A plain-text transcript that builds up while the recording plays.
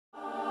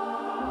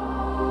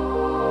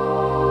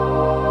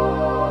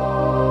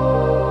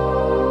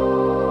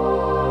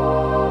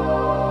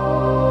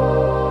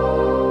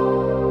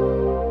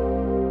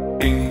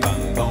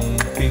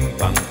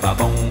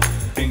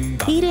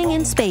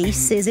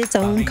space is its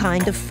own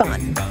kind of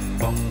fun.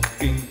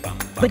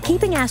 But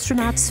keeping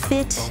astronauts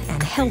fit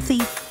and healthy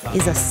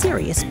is a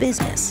serious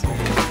business.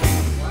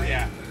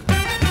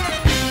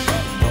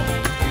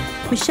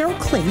 Michelle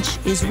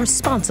Clinch is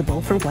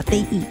responsible for what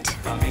they eat.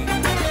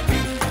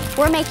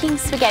 We're making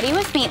spaghetti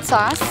with meat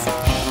sauce.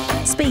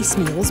 Space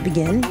meals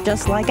begin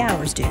just like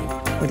ours do,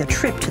 with a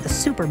trip to the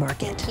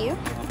supermarket. Thank you.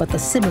 But the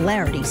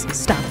similarities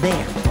stop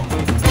there.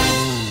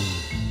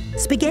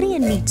 Spaghetti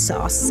and meat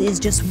sauce is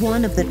just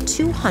one of the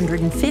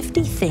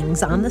 250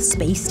 things on the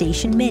space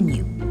station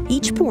menu.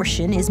 Each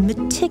portion is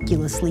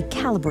meticulously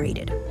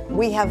calibrated.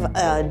 We have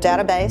a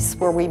database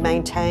where we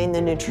maintain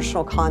the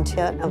nutritional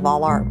content of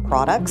all our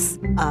products.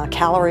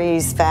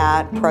 Calories,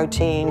 fat,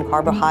 protein,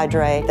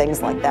 carbohydrate,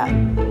 things like that.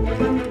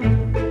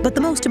 But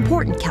the most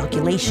important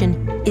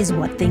calculation is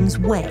what things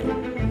weigh.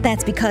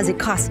 That's because it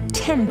costs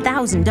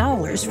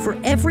 $10,000 for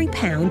every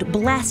pound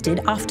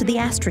blasted off to the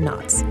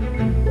astronauts.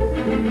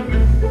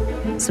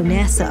 So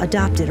NASA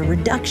adopted a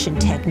reduction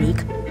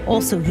technique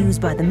also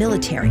used by the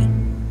military.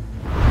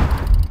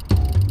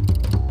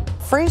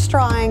 Freeze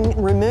drying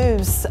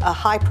removes a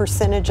high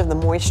percentage of the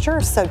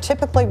moisture, so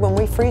typically when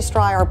we freeze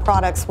dry our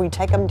products, we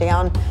take them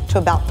down to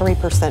about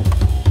 3%.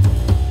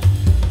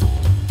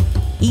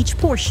 Each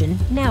portion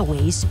now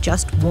weighs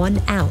just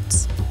 1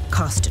 ounce.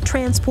 Cost to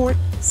transport,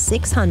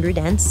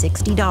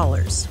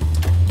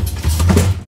 $660.